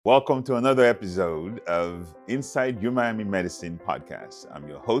Welcome to another episode of Inside UMiami Medicine podcast. I'm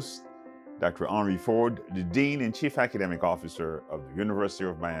your host, Dr. Henry Ford, the Dean and Chief Academic Officer of the University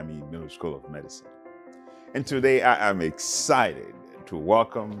of Miami Miller School of Medicine. And today I am excited to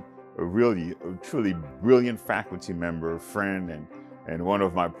welcome a truly brilliant faculty member, friend, and one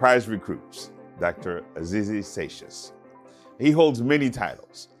of my prize recruits, Dr. Azizi Seixas. He holds many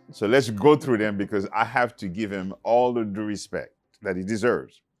titles, so let's go through them because I have to give him all the due respect that he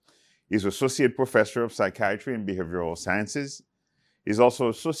deserves. He's Associate Professor of Psychiatry and Behavioral Sciences. He's also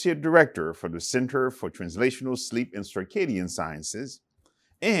Associate Director for the Center for Translational Sleep and Circadian Sciences.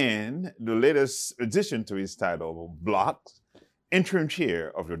 And the latest addition to his title, blocks, Interim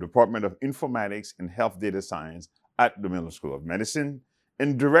Chair of the Department of Informatics and Health Data Science at the Miller School of Medicine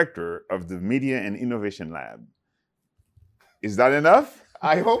and Director of the Media and Innovation Lab. Is that enough?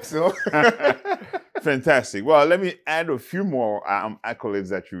 I hope so. Fantastic. Well, let me add a few more accolades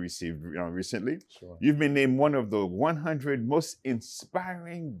that you received recently. Sure. You've been named one of the 100 most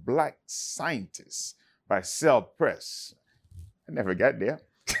inspiring Black scientists by Cell Press. I never got there.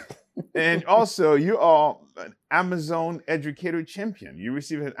 And also, you are an Amazon Educator Champion. You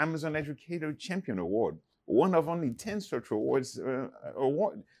received an Amazon Educator Champion Award, one of only 10 such awards.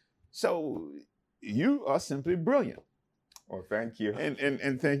 So you are simply brilliant. Well, thank you.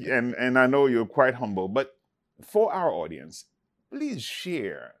 And thank you. And I know you're quite humble, but for our audience, please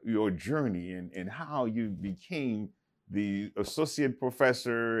share your journey and how you became the associate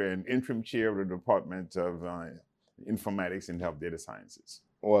professor and interim chair of the Department of Informatics and Health Data Sciences.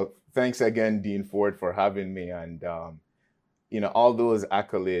 Well, thanks again, Dean Ford, for having me. And, all those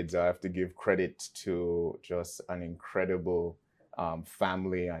accolades, I have to give credit to just an incredible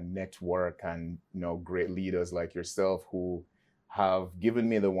family and network and great leaders like yourself who have given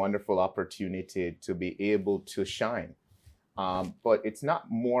me the wonderful opportunity to be able to shine. But it's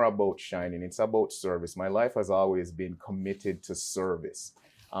not more about shining, it's about service. My life has always been committed to service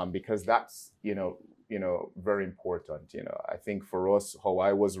because that's, very important. I think for us, how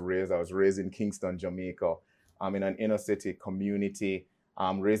I was raised in Kingston, Jamaica. I'm in an inner city community,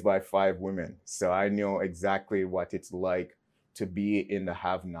 raised by 5 women. So I know exactly what it's like to be in the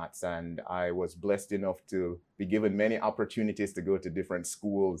have-nots. And I was blessed enough to be given many opportunities to go to different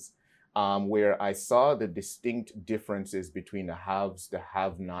schools where I saw the distinct differences between the haves, the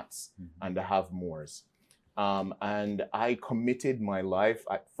have-nots, and the have-mores. And I committed my life.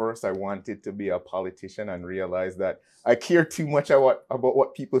 At first, I wanted to be a politician and realized that I care too much about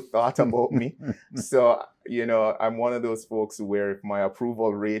what people thought about me. So, I'm one of those folks where if my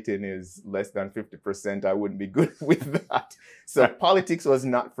approval rating is less than 50%, I wouldn't be good with that. So politics was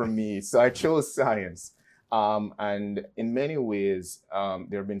not for me. So I chose science. And in many ways,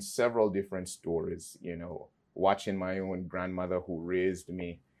 there have been several different stories, watching my own grandmother who raised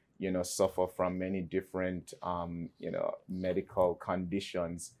me, suffer from many different, medical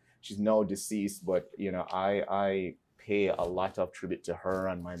conditions. She's now deceased, but, I pay a lot of tribute to her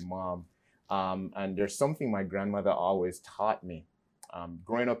and my mom. And there's something my grandmother always taught me.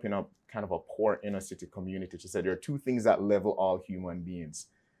 Growing up in a kind of a poor inner city community, she said there are 2 things that level all human beings,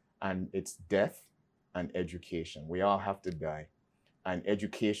 and it's death and education. We all have to die. And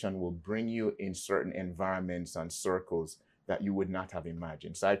education will bring you in certain environments and circles that you would not have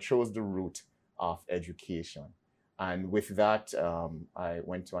imagined. So I chose the route of education. And with that, I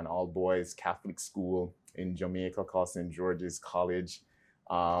went to an all-boys Catholic school in Jamaica called St. George's College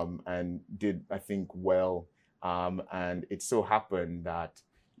and did, I think, well. And it so happened that,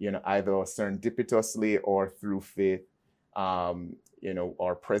 either serendipitously or through faith,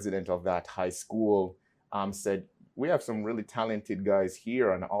 our president of that high school said, we have some really talented guys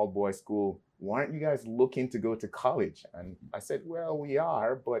here in all-boys school. Why aren't you guys looking to go to college? And I said, well, we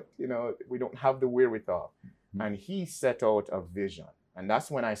are, but, we don't have the wherewithal. Mm-hmm. And he set out a vision. And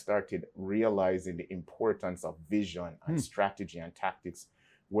that's when I started realizing the importance of vision and strategy and tactics,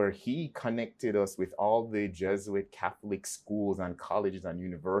 where he connected us with all the Jesuit Catholic schools and colleges and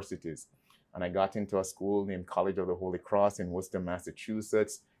universities. And I got into a school named College of the Holy Cross in Worcester,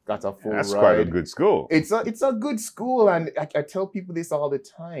 Massachusetts. Got a full ride. That's quite a good school. It's a good school. And I tell people this all the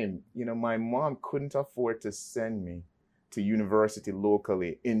time. My mom couldn't afford to send me to university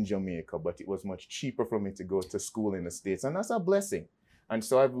locally in Jamaica, but it was much cheaper for me to go to school in the States. And that's a blessing. And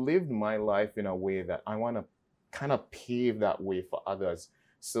so I've lived my life in a way that I want to kind of pave that way for others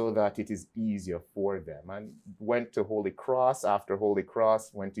so that it is easier for them. And went to Holy Cross. After Holy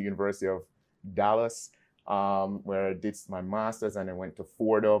Cross, went to University of Dallas, where I did my master's, and I went to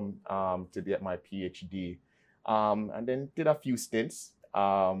Fordham to get my Ph.D. And then did a few stints.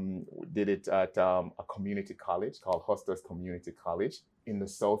 Did it at a community college called Hustos Community College. in the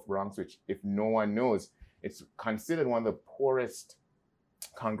South Bronx, which, if no one knows, it's considered one of the poorest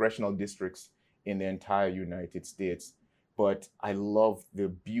congressional districts in the entire United States. But I love the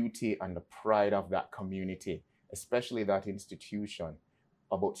beauty and the pride of that community, especially that institution.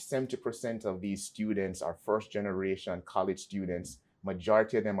 About 70% of these students are first generation college students.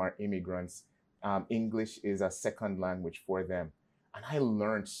 Majority of them are immigrants. English is a second language for them. And I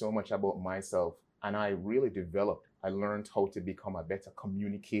learned so much about myself, and I really developed. I learned how to become a better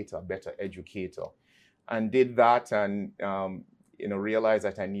communicator, a better educator, and did that, and realized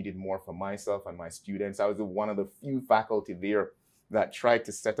that I needed more for myself and my students. I was one of the few faculty there that tried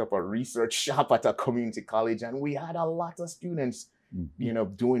to set up a research shop at a community college, and we had a lot of students,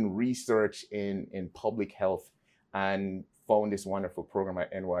 doing research in public health, and found this wonderful program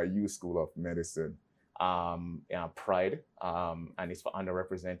at NYU School of Medicine, Pride, and it's for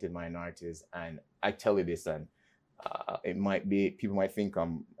underrepresented minorities. And I tell you this, and people might think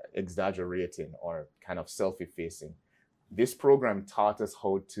I'm exaggerating or kind of self-effacing. This program taught us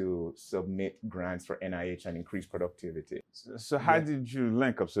how to submit grants for NIH and increase productivity. So how did you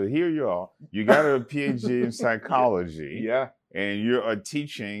link up? So here you are, you got a PhD in psychology. Yeah. And you're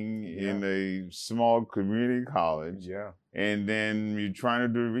teaching in a small community college. Yeah. And then you're trying to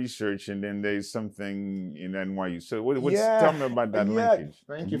do research, and then there's something in NYU. So tell me about that linkage.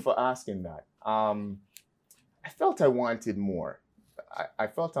 Thank you for asking that. I felt I wanted more. I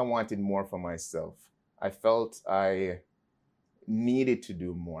felt I wanted more for myself. I felt I needed to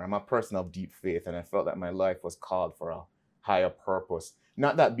do more. I'm a person of deep faith, and I felt that my life was called for a higher purpose.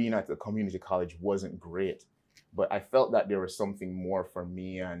 Not that being at the community college wasn't great, but I felt that there was something more for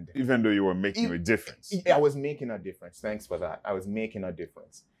me. And even though you were making a difference. I was making a difference. Thanks for that. I was making a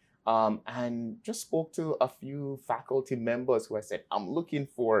difference. And just spoke to a few faculty members who I said, I'm looking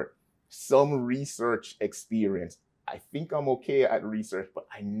for some research experience. I think I'm okay at research, but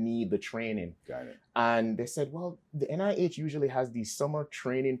I need the training. Got it. And they said, well, the NIH usually has these summer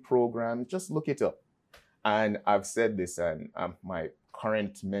training programs. Just look it up. And I've said this, and my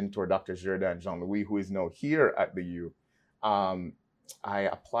current mentor, Dr. Jordan Jean-Louis, who is now here at the U, I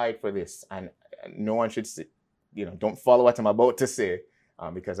applied for this, and no one should say, don't follow what I'm about to say,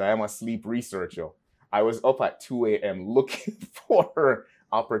 because I am a sleep researcher. I was up at 2 a.m. looking for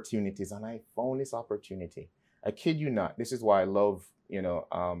opportunities, and I found this opportunity. I kid you not. This is why I love,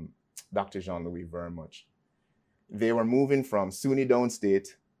 Dr. Jean-Louis very much. They were moving from SUNY downstate,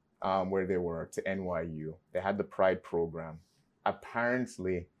 where they were, to NYU. They had the Pride program.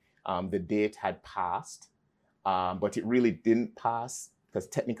 Apparently, the date had passed, but it really didn't pass, because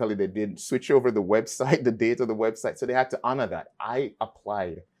technically they didn't switch over the website, the date of the website, so they had to honor that. I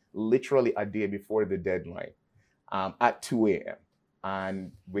applied literally a day before the deadline, at 2 a.m.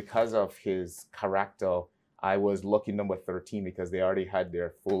 And because of his character, I was lucky number 13, because they already had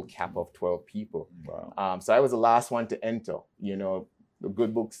their full cap of 12 people. Wow. So I was the last one to enter. The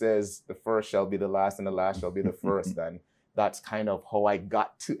good book says the first shall be the last and the last shall be the first. And that's kind of how I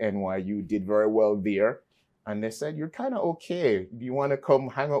got to NYU, did very well there. And they said, you're kind of okay. Do you want to come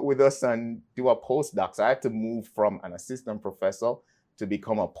hang out with us and do a postdoc? So I had to move from an assistant professor to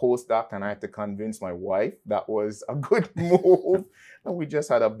become a postdoc, and I had to convince my wife that was a good move. And we just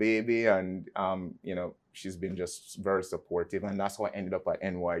had a baby, and she's been just very supportive, and that's how I ended up at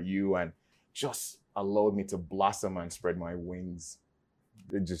NYU, and just allowed me to blossom and spread my wings.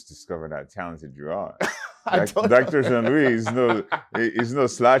 They just discovered how talented you are. Dr. Jean-Louis is no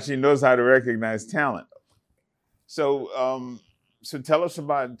slouch. He knows how to recognize talent. So, so tell us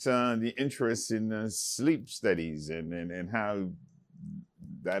about the interest in sleep studies and how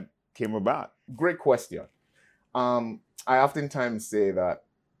that came about. Great question. I oftentimes say that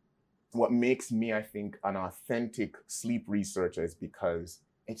what makes me, I think, an authentic sleep researcher is because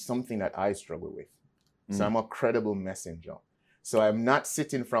it's something that I struggle with. So I'm a credible messenger. So I'm not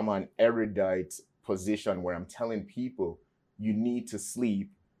sitting from an erudite position where I'm telling people you need to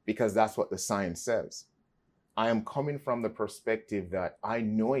sleep because that's what the science says. I am coming from the perspective that I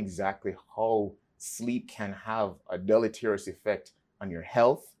know exactly how sleep can have a deleterious effect on your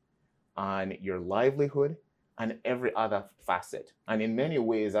health, on your livelihood, and every other facet. And in many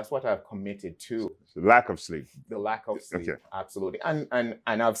ways, that's what I've committed to. The lack of sleep. The lack of sleep, okay. Absolutely. And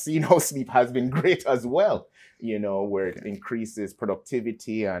I've seen how sleep has been great as well, where it increases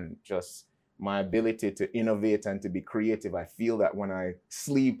productivity and just my ability to innovate and to be creative. I feel that when I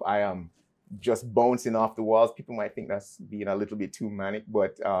sleep, I am just bouncing off the walls. People might think that's being a little bit too manic,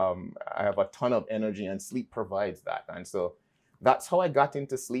 but I have a ton of energy, and sleep provides that. And so that's how I got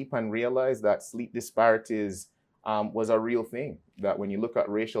into sleep and realized that sleep disparities was a real thing. That when you look at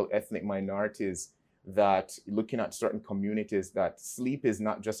racial ethnic minorities, that looking at certain communities, that sleep is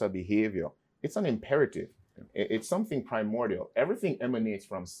not just a behavior, it's an imperative. It's something primordial. Everything emanates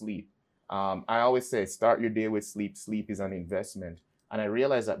from sleep. I always say, start your day with sleep. Sleep is an investment. And I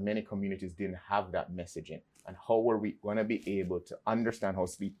realized that many communities didn't have that messaging. And how were we going to be able to understand how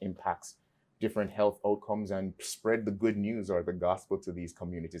sleep impacts different health outcomes and spread the good news or the gospel to these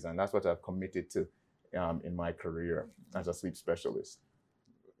communities? And that's what I've committed to in my career as a sleep specialist.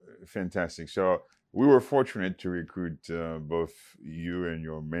 Fantastic. So we were fortunate to recruit both you and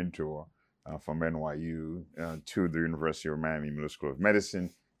your mentor from NYU to the University of Miami Middle School of Medicine.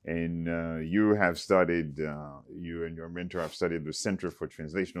 And you and your mentor have studied the Center for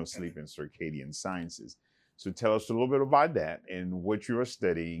Translational Sleep and Circadian Sciences. So tell us a little bit about that and what you are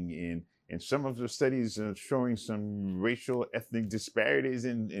studying. And some of the studies showing some racial, ethnic disparities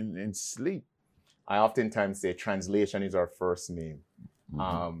in sleep. I oftentimes say translation is our first name.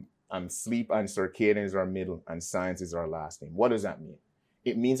 Mm-hmm. Sleep and circadian is our middle, and science is our last name. What does that mean?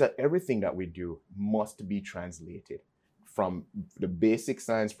 It means that everything that we do must be translated from the basic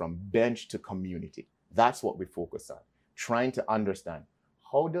science, from bench to community. That's what we focus on, trying to understand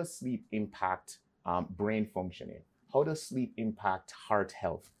how does sleep impact brain functioning? How does sleep impact heart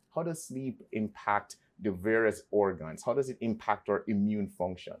health? How does sleep impact the various organs? How does it impact our immune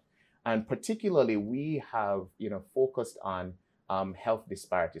function? And particularly, we have focused on health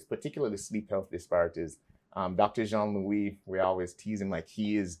disparities, particularly sleep health disparities. Dr. Jean-Louis, we always tease him like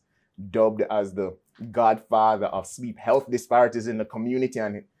he is dubbed as the godfather of sleep health disparities in the community.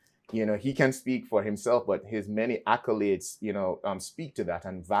 And, he can speak for himself, but his many accolades, speak to that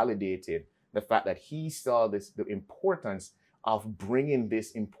and validated the fact that he saw the importance of bringing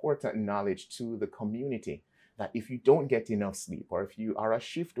this important knowledge to the community. That if you don't get enough sleep, or if you are a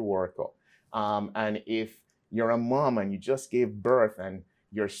shift worker, and if you're a mom and you just gave birth and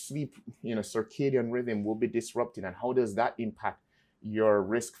your sleep, circadian rhythm will be disrupted, and how does that impact your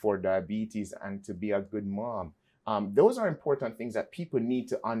risk for diabetes and to be a good mom? Those are important things that people need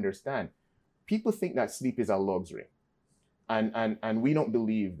to understand. People think that sleep is a luxury. And we don't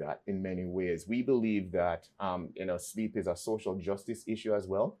believe that in many ways. We believe that, sleep is a social justice issue as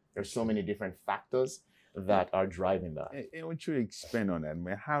well. There's so many different factors that are driving that. And would you expand on that? I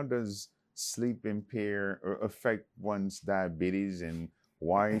mean, how does sleep impair or affect one's diabetes, and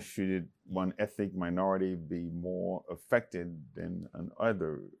why should one ethnic minority be more affected than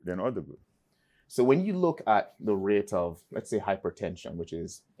other groups? So when you look at the rate of, let's say, hypertension, which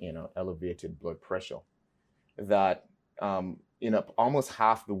is elevated blood pressure, that almost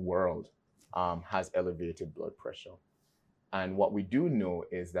half the world has elevated blood pressure. And what we do know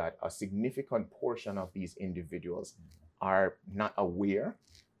is that a significant portion of these individuals are not aware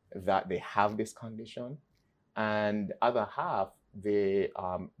that they have this condition, and the other half, they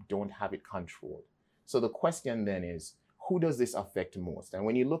don't have it controlled. So the question then is, who does this affect most? And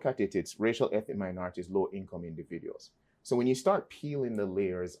when you look at it, it's racial, ethnic minorities, low-income individuals. So when you start peeling the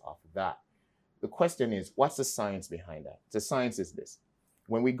layers of that, the question is, what's the science behind that? The science is this.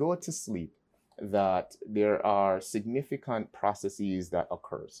 When we go to sleep, that there are significant processes that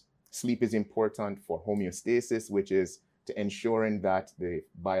occurs. Sleep is important for homeostasis, which is to ensuring that the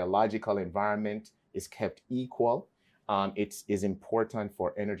biological environment is kept equal. It is important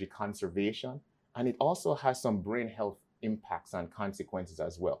for energy conservation. And it also has some brain health impacts and consequences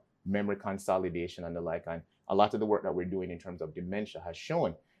as well. Memory consolidation and the like. And a lot of the work that we're doing in terms of dementia has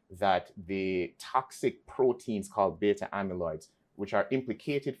shown that the toxic proteins called beta amyloids, which are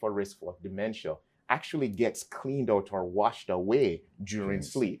implicated for risk for dementia, actually gets cleaned out or washed away during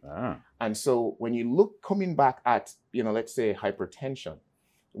sleep. And so when you look coming back at, let's say hypertension,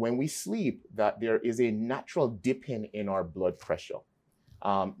 when we sleep, that there is a natural dipping in our blood pressure.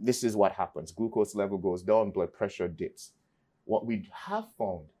 This is what happens. Glucose level goes down, blood pressure dips. What we have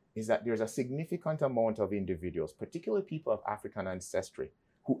found is that there's a significant amount of individuals, particularly people of African ancestry,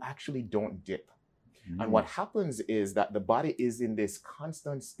 who actually don't dip. And what happens is that the body is in this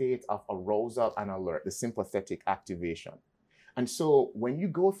constant state of arousal and alert, the sympathetic activation. And so when you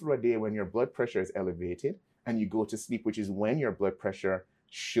go through a day when your blood pressure is elevated and you go to sleep, which is when your blood pressure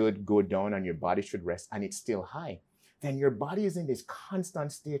should go down and your body should rest, and it's still high, then your body is in this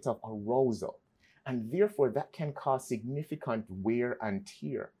constant state of arousal. And therefore that can cause significant wear and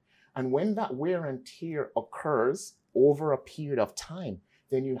tear. And when that wear and tear occurs over a period of time,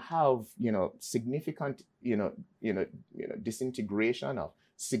 then you have, significant, disintegration of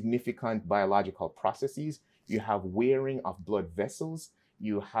significant biological processes. You have wearing of blood vessels.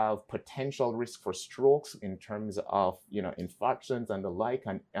 you have potential risk for strokes in terms of, infarctions and the like,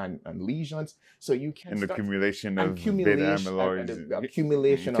 and lesions. So you can And the start accumulation of beta accumulation and amyloids. the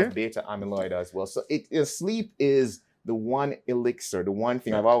accumulation Okay. of beta amyloid as well. So sleep is the one elixir, the one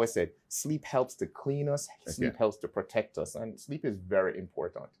thing I've always said. Sleep helps to clean us. Sleep helps to protect us, and sleep is very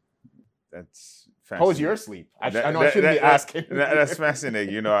important. That's fascinating. How was your sleep? I know I shouldn't be asking. That's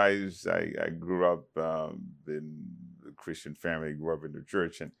fascinating. You know, I grew up in a Christian family, grew up in the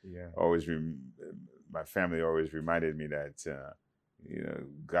church, and always my family always reminded me that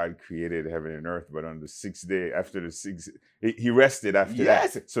God created heaven and earth, but on the sixth day, after the sixth, He rested after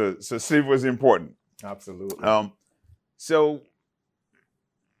that. So sleep was important. Absolutely. So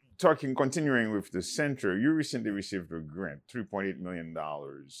continuing with the center, you recently received a grant, $3.8 million.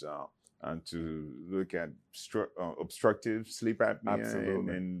 To look at obstructive sleep apnea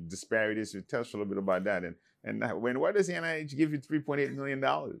and disparities. So tell us a little bit about that. And why does the NIH give you $3.8 million?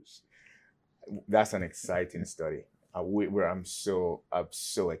 That's an exciting study. I'm so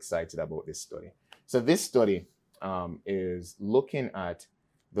excited about this study. So this study is looking at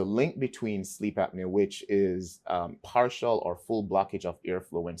the link between sleep apnea, which is partial or full blockage of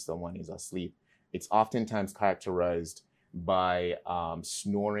airflow when someone is asleep. It's oftentimes characterized by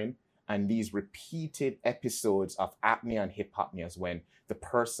snoring, and these repeated episodes of apnea and hypopneas when the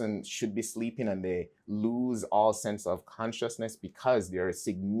person should be sleeping and they lose all sense of consciousness because there is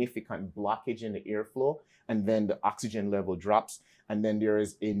significant blockage in the airflow, and then the oxygen level drops, and then there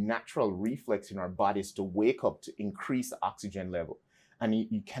is a natural reflex in our bodies to wake up to increase the oxygen level. And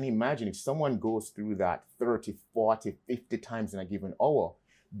you can imagine if someone goes through that 30, 40, 50 times in a given hour,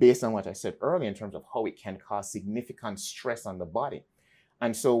 based on what I said earlier in terms of how it can cause significant stress on the body.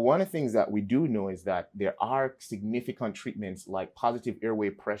 And so one of the things that we do know is that there are significant treatments like positive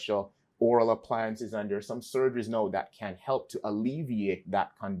airway pressure, oral appliances, and there are some surgeries now that can help to alleviate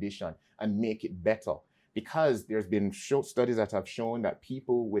that condition and make it better. Because there's been studies that have shown that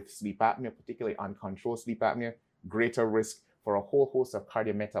people with sleep apnea, particularly uncontrolled sleep apnea, greater risk for a whole host of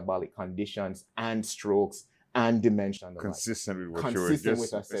cardiometabolic conditions and strokes and dementia. And consistent with what you were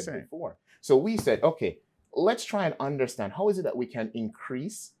just said before. So we said, okay, let's try and understand how is it that we can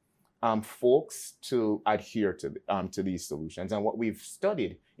increase folks to adhere to these solutions. And what we've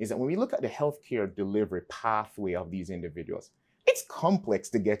studied is that when we look at the healthcare delivery pathway of these individuals, it's complex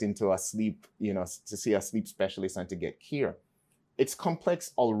to get into a sleep, to see a sleep specialist and to get care. It's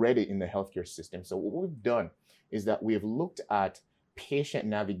complex already in the healthcare system. So what we've done is that we've looked at patient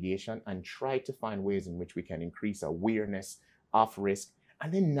navigation and tried to find ways in which we can increase awareness of risk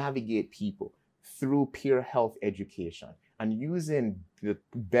and then navigate people through peer health education and using the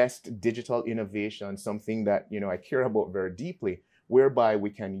best digital innovation, something that I care about very deeply, whereby we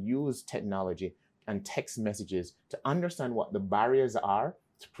can use technology and text messages to understand what the barriers are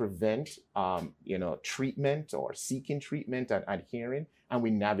to prevent treatment or seeking treatment and adhering, and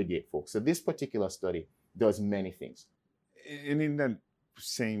we navigate folks. So this particular study does many things. And in that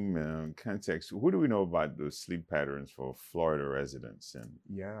same context, who do we know about those sleep patterns for Florida residents? And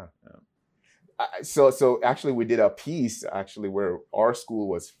So actually we did a piece where our school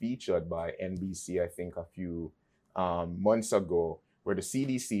was featured by NBC, I think a few months ago, where the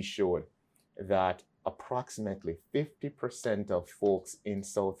CDC showed that approximately 50% of folks in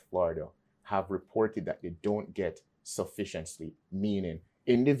South Florida have reported that they don't get sufficient sleep, meaning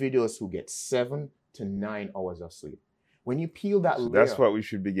individuals who get 7 to 9 hours of sleep. When you peel that layer, that's what we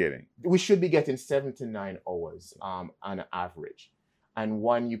should be getting. We should be getting 7 to 9 hours on average. And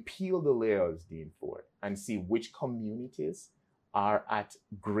when you peel the layers, Dean Ford, and see which communities are at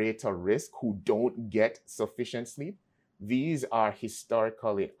greater risk who don't get sufficient sleep, these are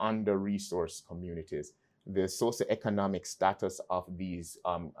historically under-resourced communities. The socioeconomic status of these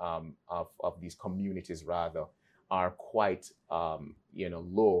communities rather are quite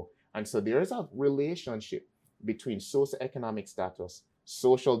low, and so there is a relationship between socioeconomic status,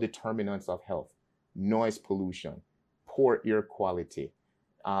 social determinants of health, noise pollution, poor air quality,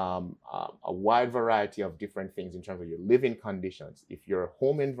 a wide variety of different things in terms of your living conditions. If your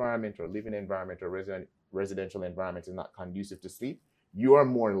home environment or living environment or residential environment is not conducive to sleep, you are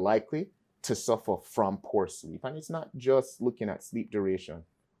more likely to suffer from poor sleep. And it's not just looking at sleep duration,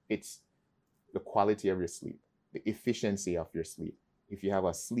 it's the quality of your sleep, the efficiency of your sleep. If you have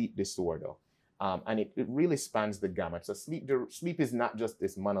a sleep disorder, and it really spans the gamut. So sleep is not just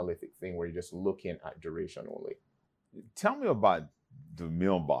this monolithic thing where you're just looking at duration only. Tell me about the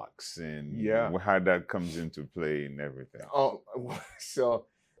meal box and how that comes into play and everything. So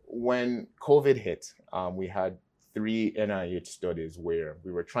when COVID hit, we had 3 NIH studies where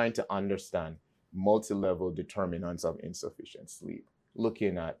we were trying to understand multi-level determinants of insufficient sleep.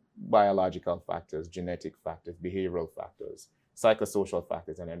 looking at biological factors, genetic factors, behavioral factors, psychosocial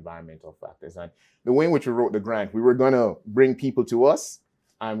factors, and environmental factors. And the way in which we wrote the grant, we were going to bring people to us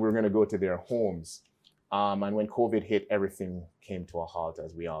and we were going to go to their homes. And when COVID hit, everything came to a halt,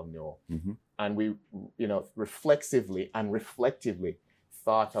 as we all know. Mm-hmm. And we, reflexively and reflectively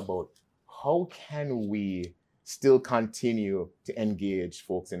thought about how can we still continue to engage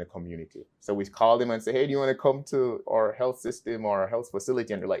folks in the community. So we called them and say, hey, do you want to come to our health system or our health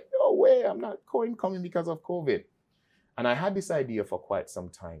facility? And they're like, no way, I'm not coming because of COVID. And I had this idea for quite some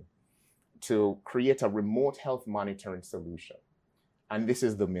time to create a remote health monitoring solution. And this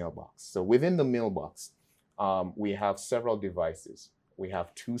is the mailbox. So within the mailbox, we have several devices. We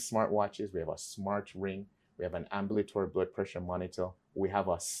have 2 smartwatches, we have a smart ring, we have an ambulatory blood pressure monitor, we have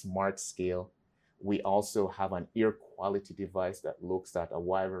a smart scale. We also have an air quality device that looks at a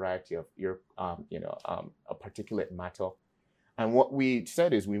wide variety of air, a particulate matter. And what we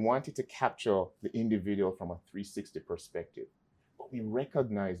said is we wanted to capture the individual from a 360 perspective. But we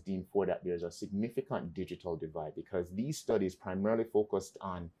recognize, Dean Ford, that there's a significant digital divide because these studies primarily focused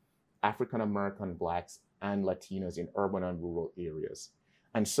on African American, Blacks, and Latinos in urban and rural areas.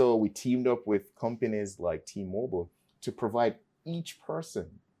 And so we teamed up with companies like T-Mobile to provide each person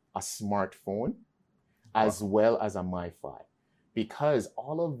a smartphone as well as a MiFi, because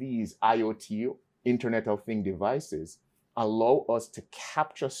all of these IoT, Internet of Things devices, allow us to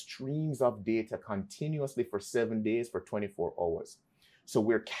capture streams of data continuously for 7 days, for 24 hours. So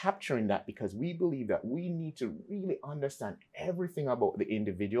we're capturing that because we believe that we need to really understand everything about the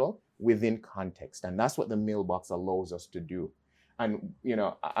individual within context. And that's what the mailbox allows us to do. And,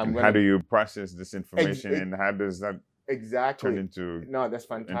 how do you process this information and how does that turn into No, that's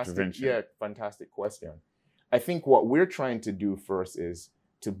fantastic. intervention? Yeah, fantastic question. I think what we're trying to do first is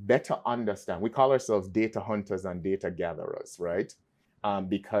to better understand. We call ourselves data hunters and data gatherers, right?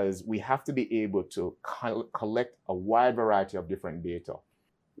 Because we have to be able to collect a wide variety of different data.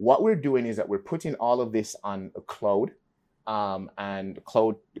 What we're doing is that we're putting all of this on a cloud, and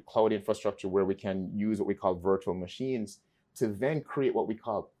cloud infrastructure where we can use what we call virtual machines to then create what we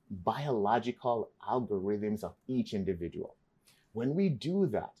call biological algorithms of each individual. When we do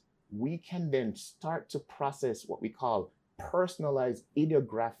that, we can then start to process what we call personalized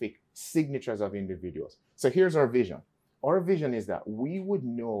idiographic signatures of individuals. So here's our vision. Our vision is that we would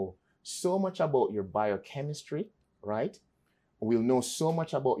know so much about your biochemistry, right? We'll know so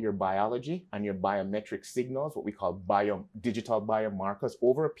much about your biology and your biometric signals, what we call digital biomarkers,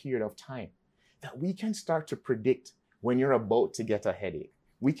 over a period of time, that we can start to predict when you're about to get a headache.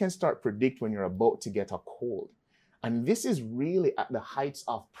 We can start predict when you're about to get a cold. And this is really at the heights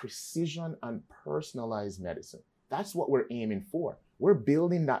of precision and personalized medicine. That's what we're aiming for. We're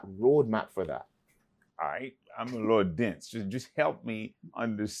building that roadmap for that. All right, I'm a little dense. Just help me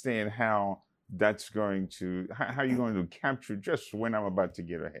understand how that's going to, how you're going to capture just when I'm about to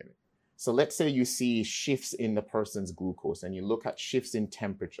get a headache. So let's say you see shifts in the person's glucose and you look at shifts in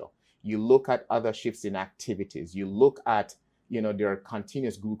temperature. You look at other shifts in activities. You look at, their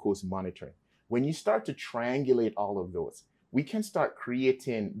continuous glucose monitoring. When you start to triangulate all of those, we can start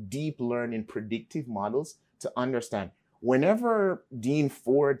creating deep learning predictive models to understand whenever Dean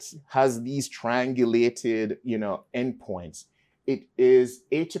Ford has these triangulated, endpoints, it is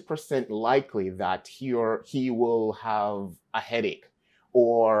 80% likely that he will have a headache.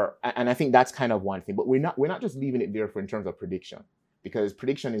 And I think that's kind of one thing, but we're not just leaving it there in terms of prediction, because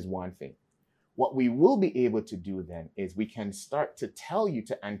prediction is one thing. What we will be able to do then is we can start to tell you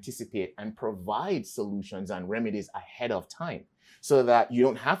to anticipate and provide solutions and remedies ahead of time so that you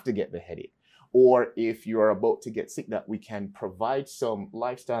don't have to get the headache. Or if you're about to get sick, that we can provide some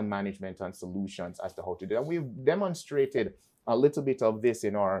lifestyle management and solutions as to how to do it. And we've demonstrated a little bit of this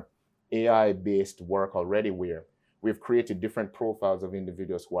in our AI-based work already, where we've created different profiles of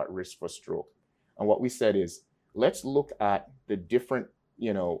individuals who are at risk for stroke. And what we said is, let's look at the different,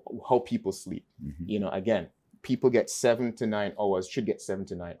 how people sleep. Mm-hmm. Again, people get 7 to 9 hours, should get 7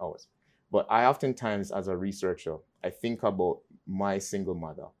 to 9 hours. But I oftentimes, as a researcher, I think about my single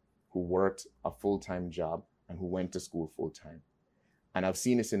mother who worked a full-time job and who went to school full-time. And I've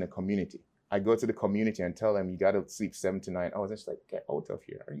seen this in the community. I go to the community and tell them, you got to sleep 7 to 9 hours. It's like, get out of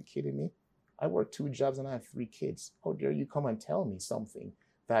here. Are you kidding me? I work 2 jobs and I have 3 kids. How dare you come and tell me something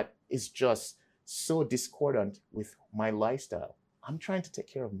that is just so discordant with my lifestyle? I'm trying to take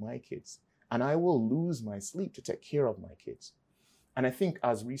care of my kids, and I will lose my sleep to take care of my kids. And I think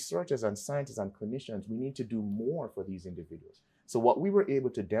as researchers and scientists and clinicians, we need to do more for these individuals. So what we were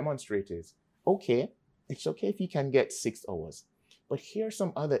able to demonstrate is, okay, it's okay if you can get 6 hours, but here are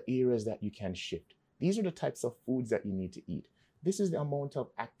some other areas that you can shift. These are the types of foods that you need to eat. This is the amount of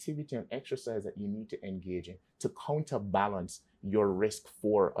activity and exercise that you need to engage in to counterbalance your risk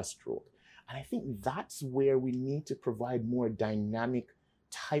for a stroke. And I think that's where we need to provide more dynamic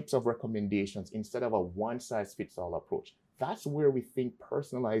types of recommendations instead of a one-size-fits-all approach. That's where we think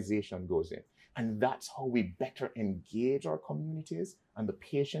personalization goes in. And that's how we better engage our communities and the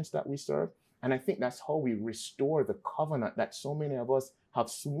patients that we serve. And I think that's how we restore the covenant that so many of us have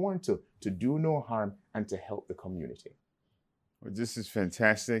sworn to do no harm and to help the community. Well, this is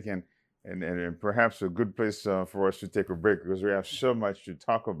fantastic, and perhaps a good place for us to take a break, because we have so much to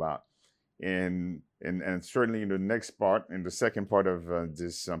talk about. And certainly in the next part, in the second part of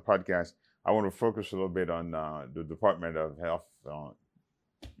this podcast, I want to focus a little bit on the Department of Health,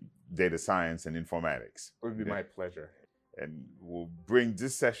 Data Science, and Informatics. It would be my pleasure. And we'll bring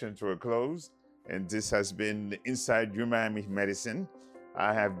this session to a close. And this has been Inside UMiami Medicine.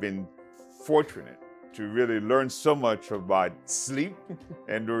 I have been fortunate to really learn so much about sleep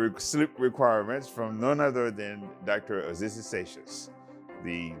and the sleep requirements from none other than Dr. Azizi Seixas,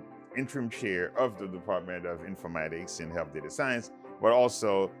 the interim chair of the Department of Informatics and Health Data Science, but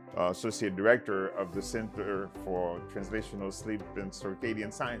also Associate Director of the Center for Translational Sleep and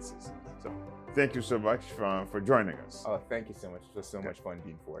Circadian Sciences. So thank you so much for joining us. Oh, thank you so much. It was so much fun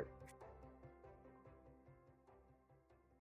being for it.